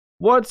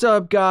What's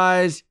up,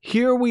 guys?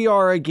 Here we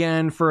are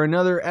again for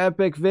another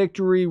epic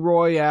victory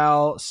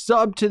royale.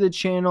 Sub to the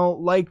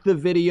channel, like the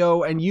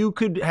video, and you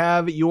could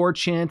have your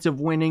chance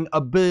of winning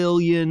a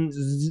billion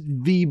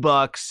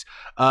V-Bucks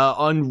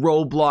on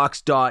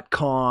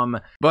Roblox.com.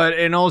 But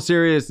in all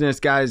seriousness,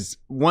 guys,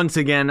 once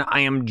again, I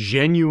am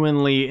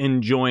genuinely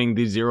enjoying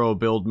the zero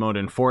build mode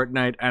in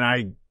Fortnite, and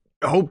I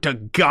hope to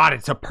God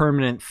it's a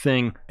permanent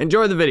thing.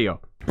 Enjoy the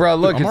video. Bro,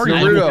 look, it's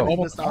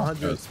Naruto. That's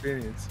 100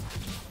 experience.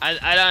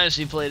 I'd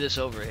honestly play this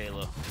over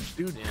Halo.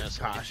 Dude,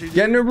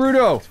 Get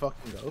Naruto. Let's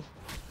fucking go.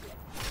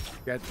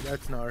 Yeah,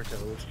 that's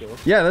Naruto. Let's go.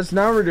 Yeah, that's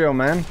Naruto,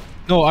 man.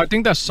 No, I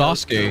think that's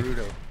Sasuke.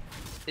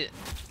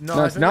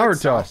 No, it's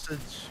Naruto.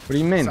 What do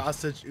you mean?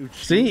 Sausage Uchi.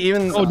 See,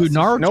 even Oh, dude,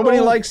 Naruto. nobody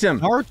likes him.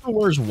 Naruto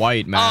wears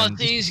white, man. Oh,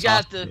 he's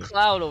got the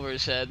cloud over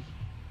his head.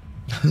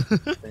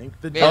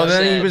 Thank the Oh,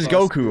 then he was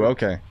Goku.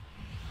 Okay.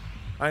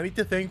 I need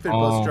to thank the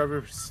bus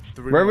drivers.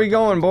 Where are we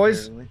going,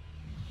 boys? Apparently.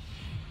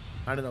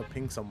 I don't know.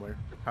 Ping somewhere.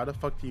 How the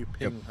fuck do you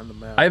ping on the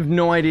map? I have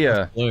no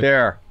idea.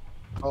 There.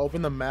 I'll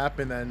open the map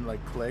and then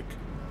like click.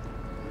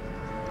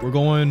 We're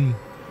going.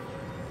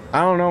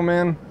 I don't know,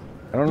 man.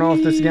 I don't know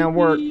if this is gonna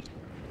work.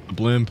 A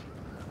blimp.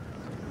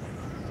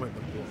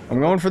 I'm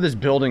going for this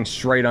building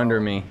straight under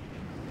me.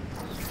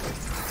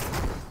 Is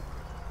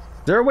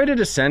there a way to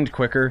descend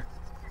quicker?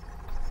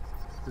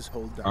 Just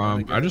hold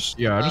down. I just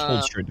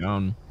hold straight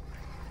down.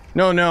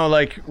 No,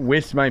 like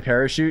with my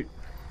parachute.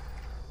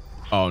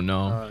 Oh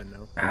no.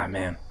 No. Ah,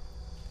 man.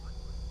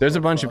 There's a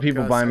bunch of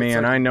people by me,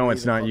 and I know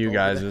it's not you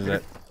guys, is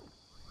it?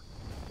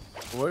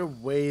 We're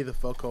way the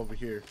fuck over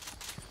here.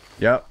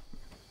 Yep.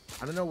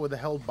 I don't know where the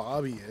hell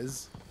Bobby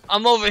is.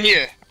 I'm over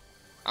here.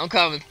 I'm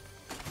coming.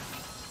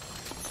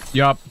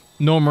 Yup.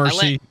 No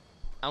mercy.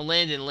 I'm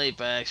landing late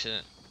by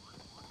accident.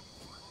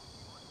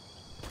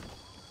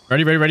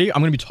 Ready?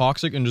 I'm gonna be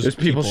toxic and just. There's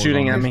people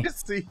shooting at me.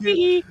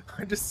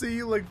 I just see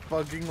you like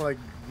fucking like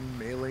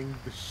mailing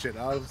the shit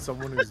out of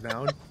someone who's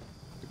down.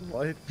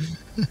 What?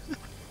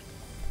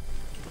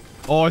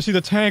 Oh, I see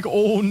the tank.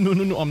 Oh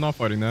no! I'm not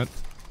fighting that.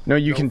 No,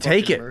 you can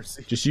take it.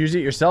 Mercy. Just use it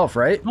yourself,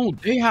 right? No,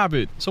 they have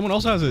it. Someone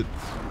else has it.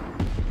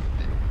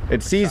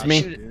 It sees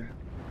me.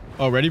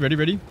 Oh, ready?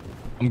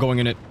 I'm going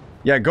in it.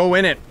 Yeah, go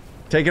in it.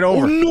 Take it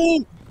over.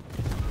 Oh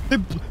no!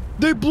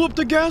 They blew up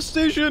the gas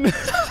station.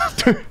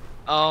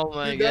 Oh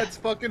my god. That's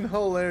fucking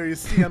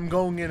hilarious. See, I'm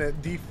going in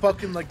it. D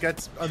fucking like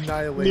gets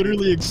annihilated.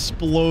 Literally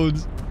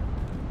explodes.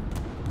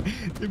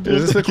 Is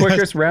this the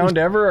quickest round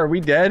ever? Are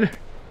we dead?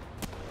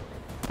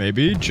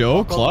 Maybe.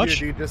 Joe, clutch.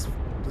 Here, dude. Just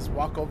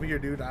walk over here,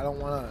 dude. I don't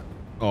wanna.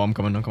 Oh, I'm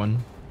coming.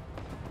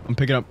 I'm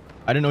picking up.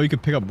 I didn't know you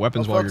could pick up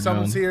weapons while you're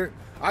someone's down. here.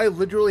 I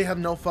literally have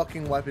no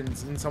fucking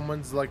weapons, and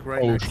someone's like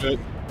right Oh next to shit!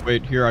 me.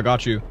 Wait, here, I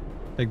got you.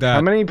 Take that.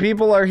 How many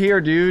people are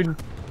here, dude?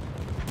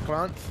 Come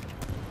on.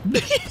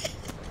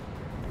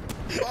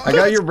 I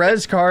got your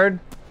res card.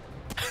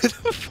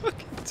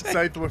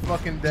 Scythe, we're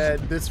fucking dead.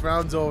 This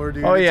round's over,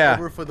 dude. Oh yeah, it's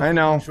over for the I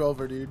know.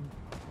 Trover, dude.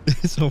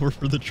 It's over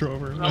for the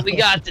Trover. No, we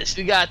got this.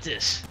 We got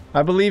this.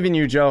 I believe in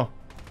you, Joe.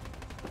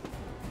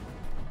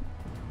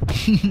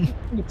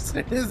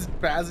 His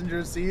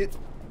passenger seat.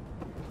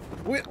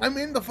 Wait, I'm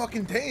in the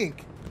fucking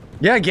tank.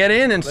 Yeah, get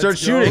in and start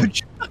shooting.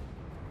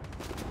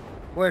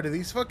 Wait, are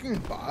these fucking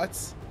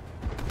bots?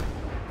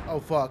 Oh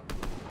fuck.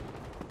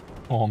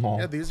 Oh no.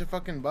 Yeah, these are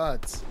fucking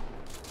bots.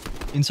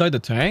 Inside the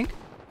tank?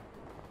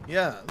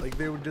 Yeah, like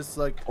they were just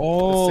like.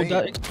 Oh,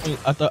 the same.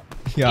 I thought.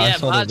 Yeah, I Yeah,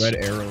 saw bots. the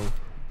red arrow.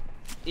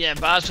 Yeah,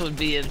 bots would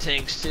be in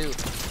tanks too.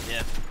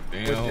 Yeah.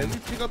 Wait, Damn. did we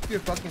pick up your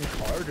fucking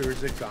card or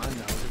is it gone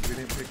now? Because we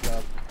didn't pick it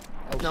up.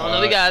 Oh,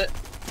 No, we got it.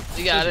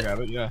 We got it. Grab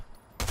it, yeah.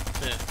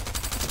 Yeah.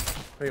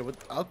 Wait, what?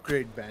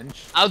 Upgrade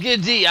bench. I'll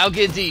get D.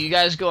 You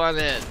guys go on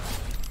in.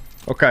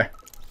 Okay.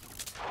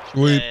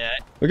 Sweet. Yeah.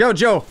 Look out,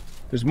 Joe.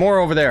 There's more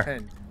over there.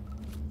 10.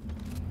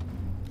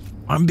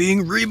 I'm being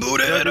Yeah,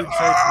 rebooted. dude,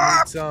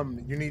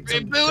 Scythe, you need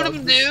some. Reboot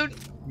him,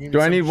 dude.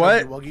 Do I need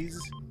what? Wuggies?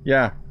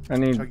 Yeah, I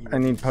need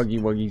Puggy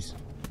Wuggies.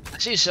 I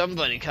see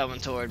somebody coming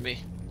toward me.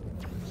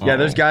 Yeah,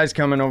 there's guys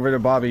coming over to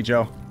Bobby,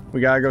 Joe. We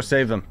gotta go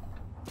save them.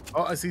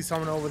 Oh, I see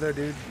someone over there,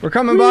 dude. We're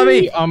coming,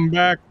 Bobby. I'm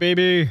back,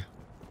 baby.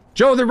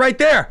 Joe, they're right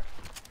there.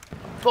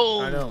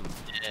 Boom. I know.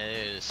 Yeah,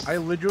 it is. I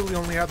literally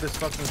only have this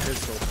fucking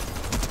pistol.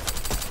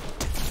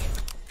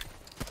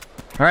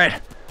 All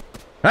right.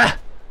 Ah,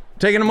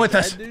 taking them with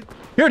us. Dude?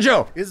 Here,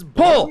 Joe. Is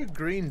blue Pull. or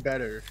green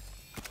better?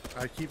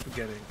 I keep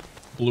forgetting.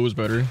 Blue is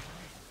better.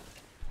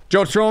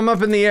 Joe, throw them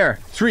up in the air.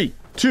 3,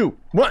 2,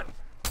 1.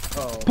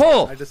 Oh,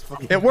 Pull. I just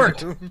fucking It worked.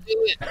 Do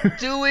it.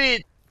 Do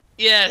it.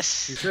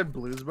 Yes. You said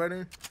blue's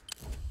better?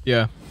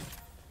 Yeah.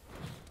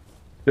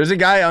 There's a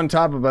guy on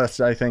top of us,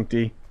 I think,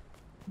 D.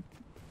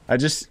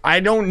 I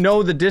don't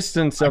know the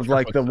distance of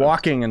like the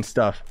walking and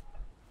stuff.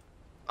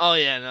 Oh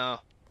yeah, no.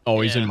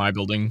 Oh, he's Yeah. in my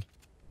building.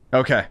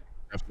 Okay.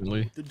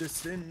 Definitely. The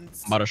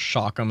distance. I'm about to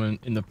shock him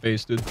in the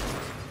face, dude.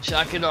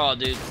 Shock it all,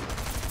 dude.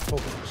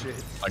 Holy shit.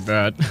 Like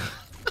that.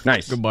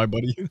 Nice. Goodbye,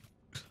 buddy.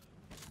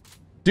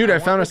 Dude, I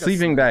want, found a like,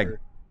 sleeping bag.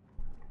 sniper.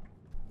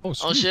 Oh, Oh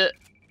sweet. shit.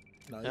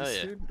 Nice, Oh,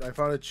 yeah. dude. I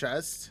found a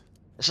chest.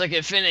 It's like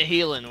infinite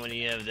healing when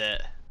you have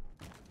that.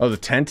 Oh, the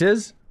tent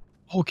is?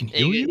 Oh, can Yeah,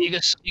 heal you?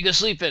 you can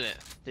sleep in it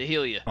to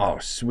heal you. Oh,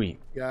 sweet.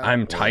 Yeah,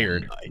 I'm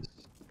tired.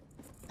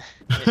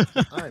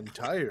 I'm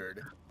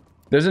tired.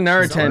 There's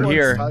another tent Someone's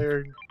here.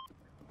 Tired.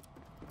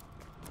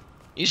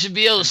 You should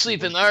be able to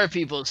sleep in other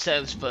people's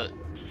tents, but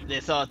they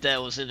thought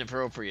that was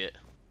inappropriate.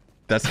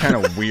 That's kind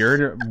of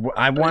weird.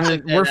 I wanted.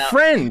 took that We're out.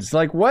 friends.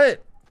 Like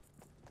what?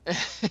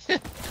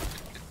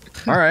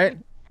 All right.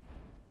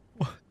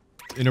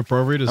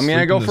 Inappropriate. I mean,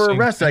 I go for a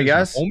rest, I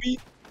guess. Homie?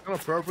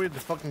 Inappropriate to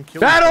fucking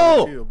kill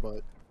Battle! each other too,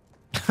 but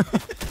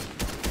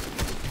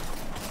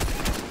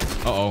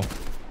Uh-oh.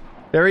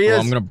 There he Well,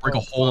 is. I'm gonna break a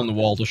hole in the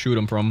wall to shoot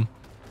him from.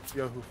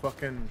 yo, who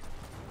fucking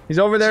He's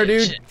over there,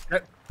 dude. Shit.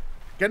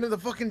 get into the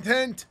fucking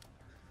tent?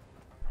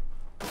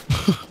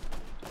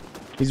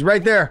 He's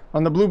right there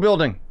on the blue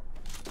building.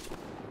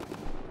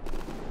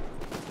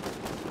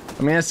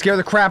 I'm gonna scare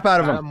the crap out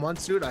of Got him. him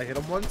once, dude. I hit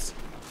him once.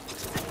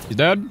 He's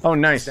dead? Oh,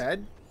 He's nice.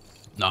 dead.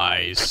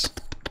 Nice.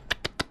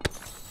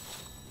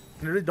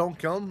 Literally, don't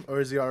kill him, or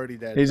is he already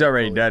dead? He's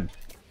already Fully. dead.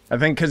 I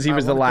think because he I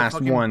was the wanted to last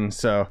fucking- one,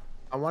 so.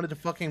 I wanted to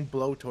fucking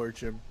blowtorch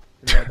him.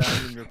 You know,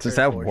 that means Does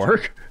repair that torch.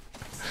 work?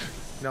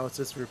 No, it's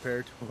just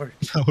repair torch.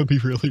 That would be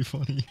really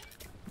funny.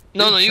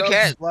 No, you Chug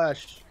can't.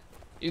 Splash.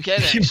 You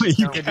can You actually.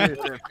 can.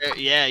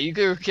 Yeah, you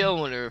can kill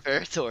him with a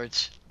repair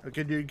torch.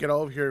 Okay, dude, get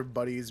over here,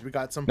 buddies. We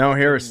got some. No,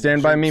 here, fucking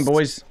stand by me, troops.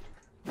 boys.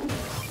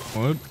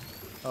 What?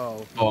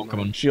 Oh. Oh, come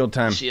on. Shield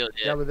time. Shield,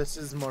 Yeah, yeah. but this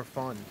is more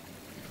fun.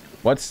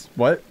 What?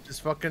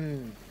 Just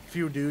fucking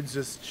few dudes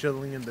just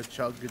chilling in the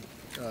chug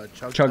Chug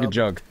a tub.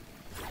 jug.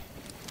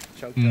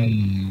 Chug tub.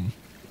 Hmm.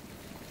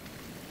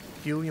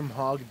 Helium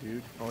hog,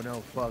 dude. Oh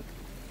no, fuck.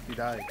 He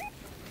died.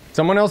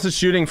 Someone else is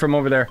shooting from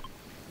over there.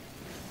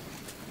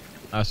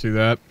 I see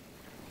that.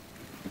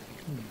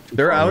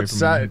 They're far away from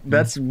outside. me.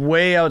 That's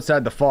way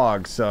outside the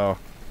fog, so.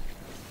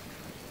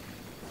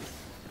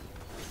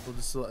 We'll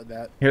just let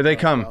that. Here they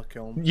come. I'll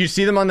kill him. You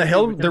see them on the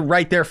hill? we can- They're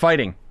right there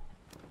fighting.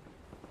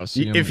 I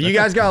see him. If you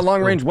guys got a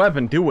long range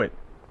weapon, do it.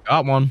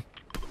 Got one.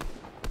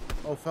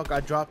 Oh fuck! I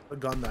dropped a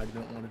gun that I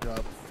didn't want to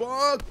drop.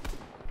 Fuck!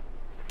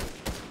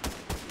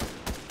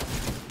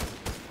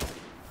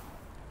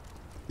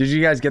 Did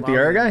you guys get the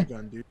air guy?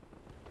 Gun, dude.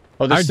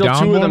 Oh, there's I still downed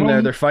two of one them of there.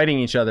 them. They're fighting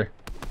each other.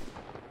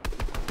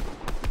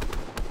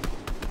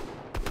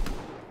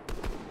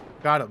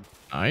 Got him.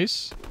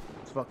 Nice.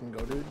 Let's fucking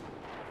go, dude.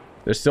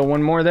 There's still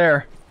one more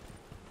there.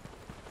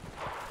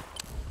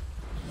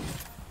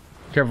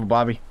 Careful,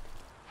 Bobby.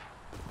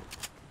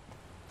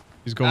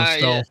 He's going Alright,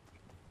 stealth.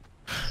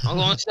 I'm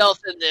going stealth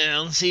in there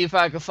and see if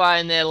I can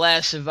find that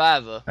last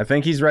survivor. I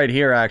think he's right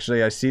here,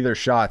 actually. I see their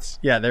shots.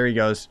 Yeah, there he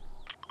goes.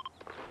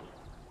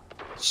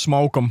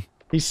 Smoke him.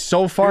 He's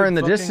so far Dude, in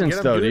the fucking distance, get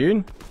him, though,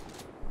 dude. dude.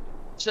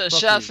 So Fuck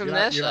shots you. from You're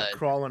that not, you're side. not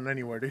crawling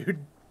anywhere, dude.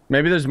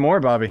 Maybe there's more,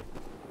 Bobby.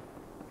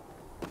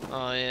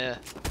 Oh yeah.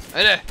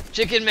 Right there.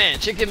 Chicken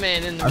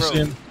man in the I see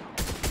road. him.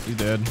 He's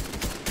dead.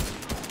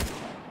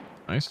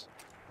 Nice.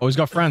 Oh, he's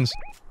got friends.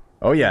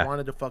 Oh, I yeah.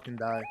 wanted to fucking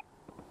die.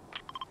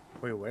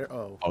 Wait, where?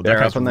 Oh. Oh, They're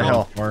that guy's up on the from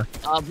hill. far.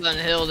 Up on the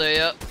hill there,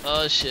 yep.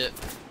 Oh shit.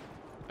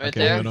 Right Okay,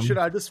 there. hit him. Shit,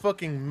 I just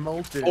fucking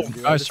melted Oh, him,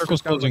 dude. guys, I just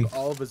circle's took out, like, closing.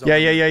 all of his Yeah,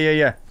 armor.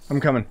 yeah. I'm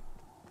coming.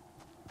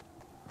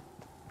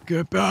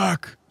 Get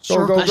back.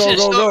 Go, go, I go, should've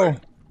go, started.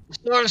 go. The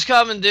storm's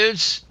coming,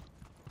 dudes.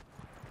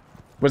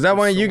 Was that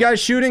one of you guys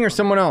shooting or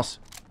someone else?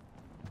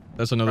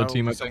 That's another Probably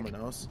team, I think.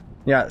 someone else.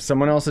 Yeah,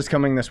 someone else is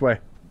coming this way.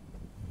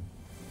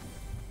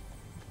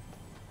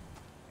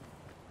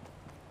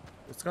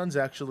 This gun's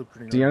actually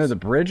pretty Is he under nice. the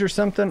bridge or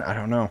something? I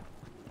don't know.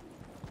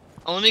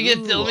 Oh, let me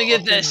get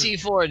that fucking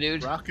C4,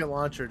 dude. rocket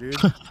launcher, dude.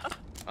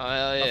 Oh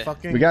hell A yeah.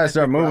 fucking We gotta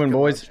start epic moving, rocket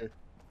boys. launcher.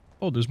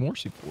 Oh, there's more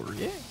C4.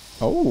 Yeah.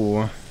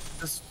 Oh.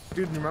 Just,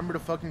 dude, remember to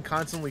fucking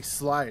constantly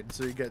slide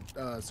so you get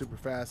super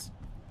fast.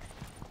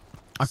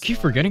 I keep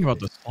forgetting about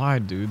the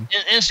slide, dude.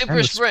 And super And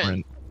the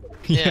sprint.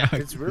 Yeah. Yeah. I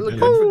It's keep really forgetting.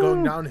 good for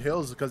going down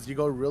hills because you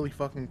go really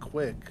fucking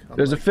quick.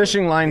 There's a unlike,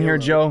 fishing like, line here,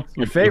 Halo. Joe.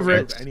 Your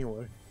favorite.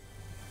 Anyway.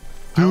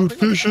 Dude, I don't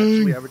think I've fishing.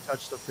 actually ever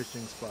touched a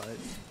fishing spot.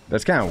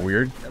 That's kind of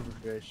weird. Ever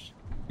fished.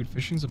 Dude,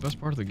 fishing's the best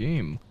part of the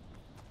game.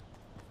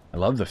 I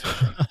love the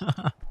fishing.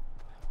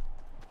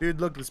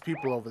 Dude, look, there's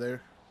people over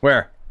there.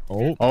 Where?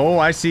 Oh. Oh,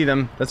 I see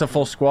them. That's a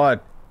full squad.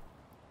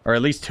 Or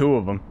at least two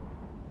of them.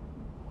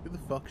 Who the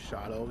fuck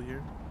shot over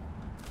here?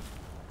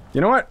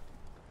 You know what?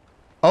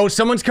 Oh,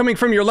 someone's coming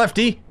from your left,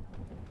 D.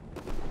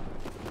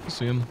 I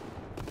see him.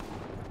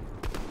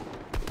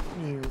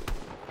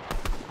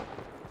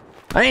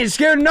 I ain't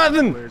scared of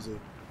nothing. Where is it?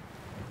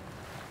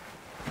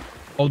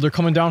 Oh, they're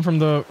coming down from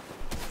the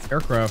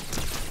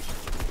aircraft.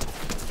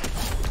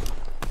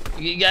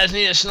 You guys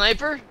need a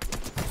sniper?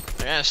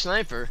 I got a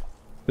sniper.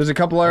 There's a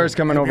couple others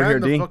coming over here,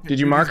 Behind the D. fucking- Did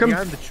you dude, mark he's them?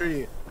 Behind the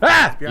tree.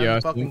 Ah! Behind Yeah, I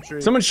the see fucking him.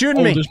 tree. Someone's shooting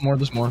Oh, me. there's more.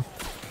 There's more.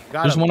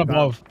 Got There's him, one got him.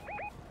 above.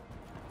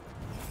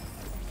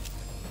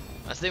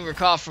 I think we're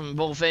caught from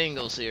both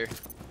angles here.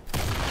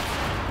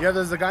 Yeah,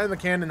 there's a guy in the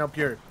cannon up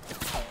here.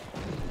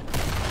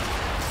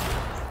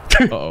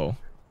 Uh-oh.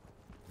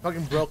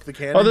 Fucking broke the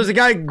cannon. Oh, there's a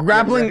guy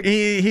grappling.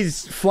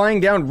 He's flying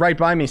down right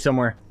by me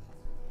somewhere.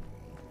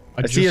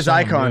 I see just his saw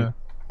him, icon. yeah.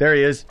 There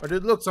he is. Oh,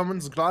 dude, look,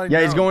 someone's gliding Yeah,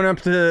 he's down. going up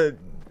to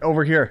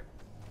over here.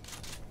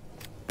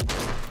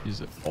 He's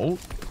a oh.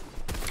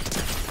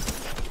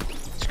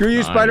 Screw you,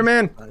 Nice.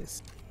 Spider-Man.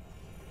 Nice.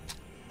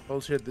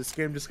 Bullshit, this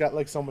game just got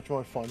like so much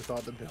more fun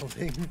without the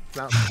building. It's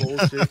not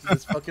bullshit.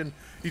 This fucking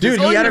Dude,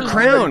 he had a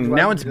crown.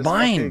 Now it's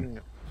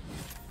mine.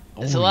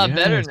 It's Oh, a lot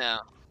better yes.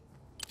 now.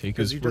 Take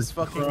Because his you just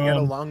first fucking get a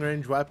crown. long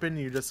range weapon,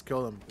 you just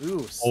kill them.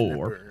 Ooh, Oh,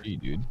 snipper.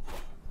 RPG, dude.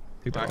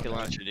 Take that Rocket off.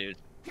 launcher, dude.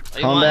 Oh,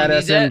 you Combat want- you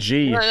need that?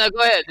 SMG. No, no, go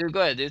ahead, dude.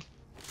 Go ahead, dude.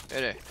 Right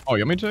there. Oh,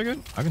 you want me to take it?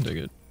 I can take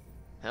it.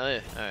 Hell yeah.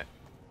 All right.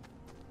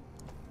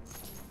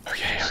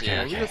 Okay,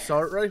 Yeah. Are the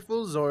assault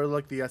rifles or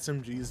like the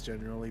SMGs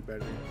generally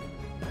better?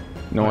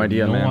 No I have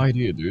idea, no man.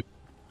 idea, dude.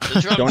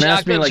 The drum Don't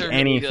ask me shotguns like are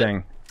really good.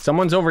 anything.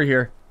 Someone's over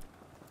here.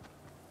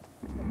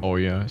 Oh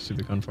yeah, I see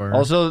the gunfire.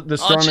 Also, the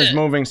storm is shit.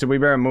 moving, so we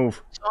better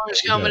move.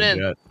 Storm's We got coming a in.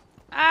 jet.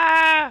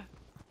 Ah!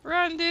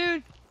 Run,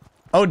 dude.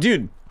 Oh,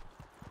 dude.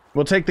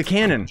 We'll take the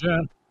cannon.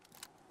 Jet.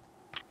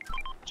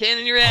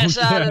 Cannon your ass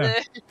Oh, out of yeah.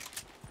 there.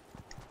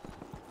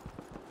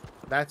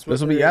 That's what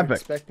This'll be they're epic.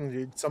 expecting,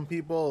 dude. Some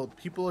people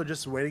are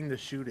just waiting to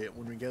shoot it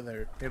when we get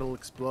there. It'll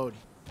explode.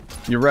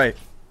 You're right.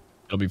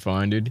 It'll be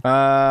fine, dude.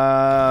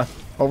 Over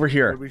Where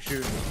here. we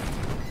shoot.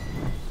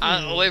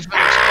 I'll wait for the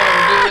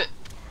storm to do it.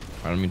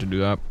 I don't mean to do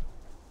that.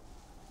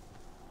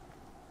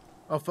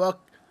 Oh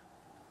fuck.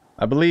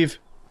 I believe.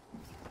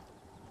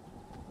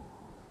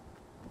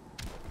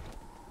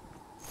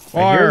 I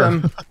hear Fire.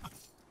 them.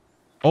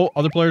 Oh,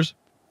 other players.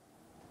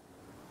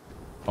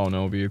 Oh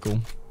no, vehicle.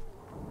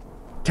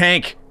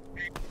 Tank.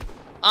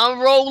 I'm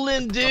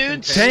rolling,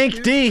 dude.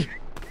 Tank D.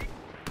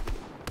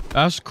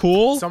 That's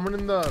cool. Someone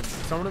in the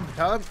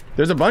top.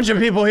 There's a bunch of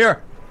people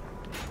here.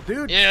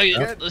 Dude. Yeah, yeah,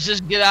 get- let's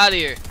just get out of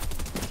here.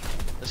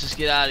 Let's just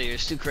get out of here.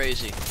 It's too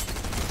crazy.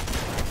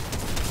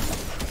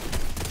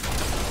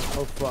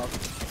 Oh fuck.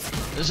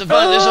 There's a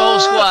whole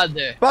squad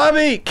there.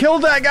 Bobby, kill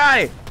that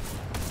guy.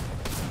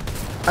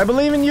 I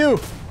believe in you.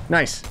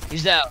 Nice.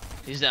 He's down.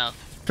 He's down.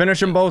 Finish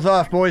them both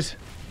off, boys.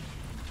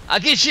 I'll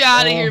get you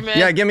out of here, man.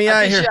 Yeah, get me I'll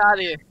outta get here. you out of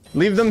here.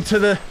 Leave them to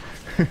the...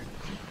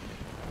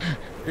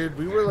 Dude,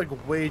 we were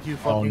like way too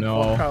Oh, fucking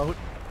no. far out.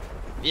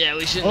 Yeah,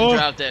 we shouldn't Oh.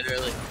 have dropped that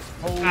early.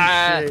 Holy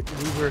Ah. shit,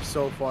 we were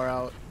so far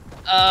out.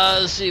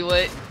 Let's see.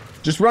 Wait.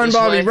 Just run, This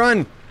Bobby, way.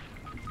 run.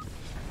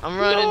 I'm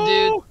running,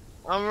 dude.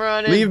 I'm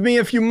running. Leave me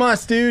if you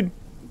must, dude.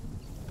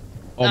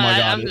 Oh my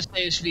god. I'm the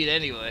same speed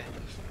anyway.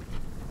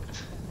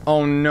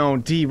 Oh no,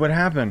 D, what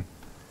happened?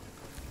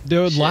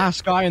 The Shit.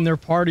 last guy in their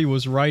party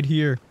was right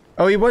here.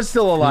 Oh, he was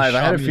still alive. I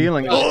had a shot me.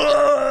 feeling.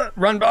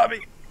 Run, Bobby.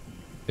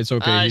 It's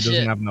okay. Ah, He doesn't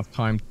shit. have enough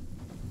time.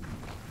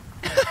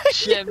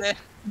 Shit, man.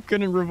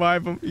 Couldn't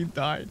revive him. He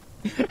died.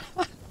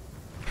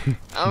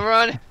 I'm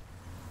running.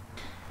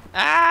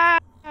 Ah!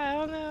 I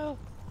don't know.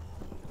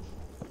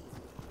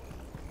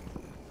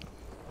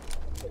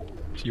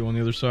 See you on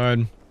the other side.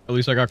 At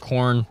least I got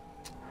corn.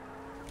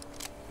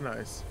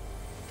 Nice.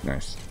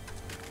 Nice.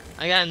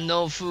 I got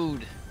no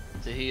food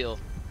to heal.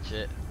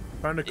 Shit.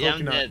 Found a Yeah, I'm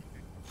coconut. dead.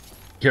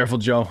 Careful,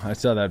 Joe. I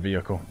saw that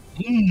vehicle.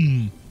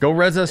 Mm. Go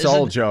res us Is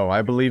all, it- Joe.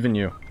 I believe in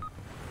you.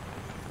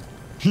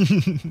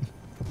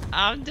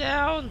 I'm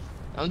down.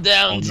 I'm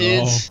down, Oh, no.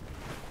 dudes.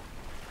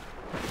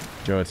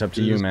 Joe, it's up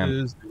to you, This man.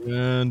 is the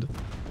end.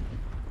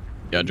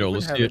 Yeah, Joe, Do you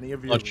let's even see have it. any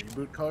of your Clutch.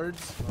 reboot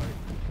cards? Like,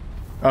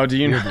 Oh, do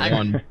you We know? have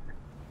one.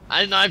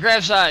 I know. I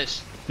grabbed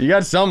size. You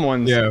got some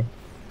ones. Yeah.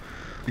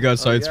 You got oh,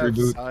 sights yeah,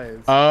 reboot. size.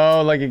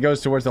 Oh, like it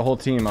goes towards the whole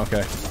team.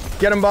 Okay.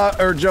 Get him, Bob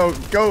or Joe.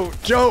 Go,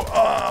 Joe.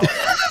 Oh,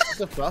 What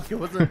the fuck? It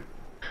wasn't.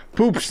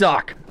 poop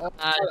sock. Oh,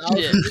 Ah, I was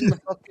shit. using the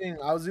fucking.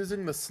 I was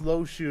using the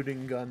slow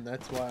shooting gun.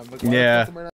 That's why I'm like. Why the Yeah. fuck am I not